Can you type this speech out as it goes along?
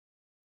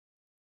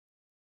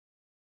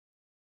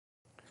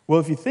Well,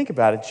 if you think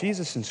about it,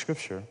 Jesus in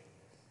Scripture,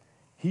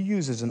 he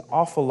uses an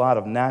awful lot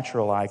of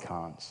natural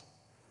icons.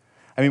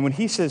 I mean, when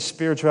he says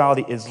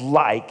spirituality is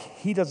like,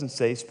 he doesn't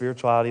say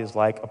spirituality is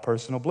like a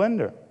personal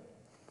blender.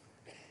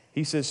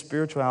 He says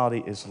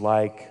spirituality is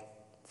like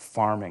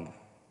farming.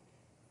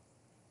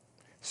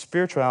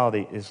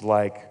 Spirituality is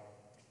like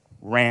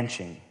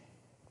ranching.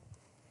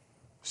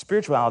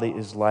 Spirituality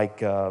is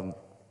like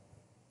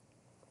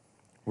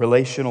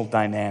relational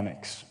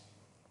dynamics.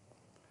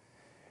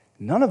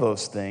 None of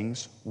those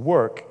things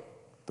work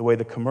the way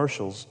the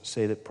commercials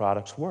say that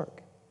products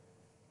work.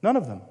 None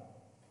of them.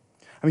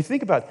 I mean,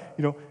 think about,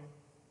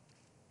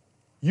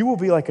 you will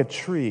be like a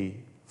tree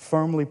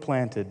firmly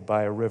planted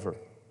by a river.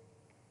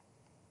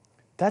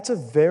 That's a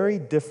very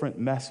different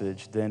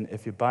message than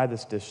if you buy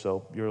this dish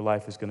soap, your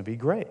life is going to be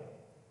great.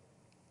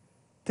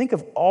 Think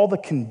of all the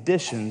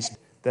conditions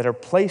that are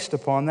placed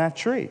upon that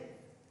tree.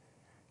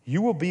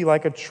 You will be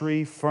like a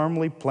tree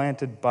firmly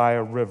planted by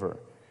a river.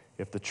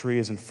 If the tree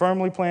isn't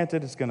firmly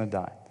planted, it's going to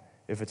die.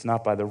 If it's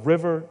not by the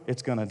river,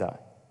 it's going to die.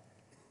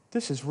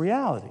 This is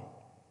reality.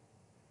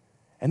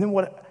 And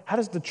then how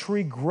does the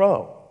tree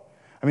grow?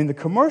 I mean, the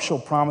commercial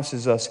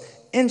promises us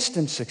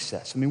instant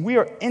success. I mean, we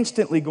are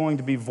instantly going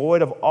to be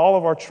void of all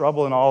of our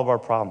trouble and all of our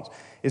problems.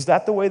 Is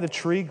that the way the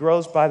tree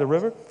grows by the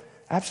river?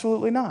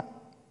 Absolutely not.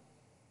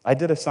 I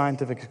did a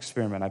scientific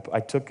experiment. I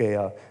took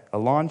a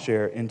lawn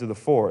chair into the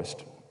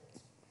forest,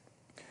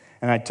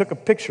 and I took a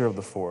picture of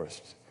the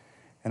forest.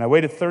 And I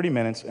waited 30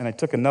 minutes, and I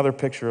took another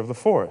picture of the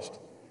forest.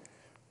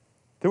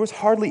 There was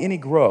hardly any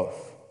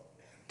growth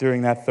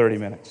during that 30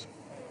 minutes.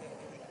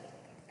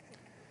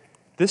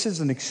 This is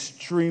an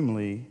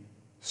extremely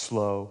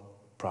slow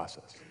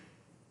process.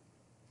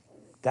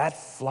 That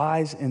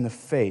flies in the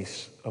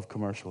face of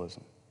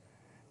commercialism.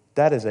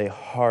 That is a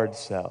hard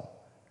sell.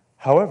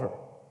 However,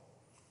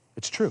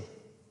 it's true.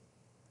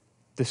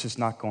 This is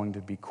not going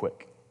to be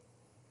quick.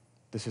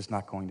 This is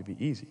not going to be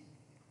easy.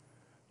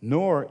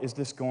 Nor is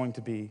this going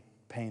to be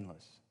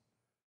painless.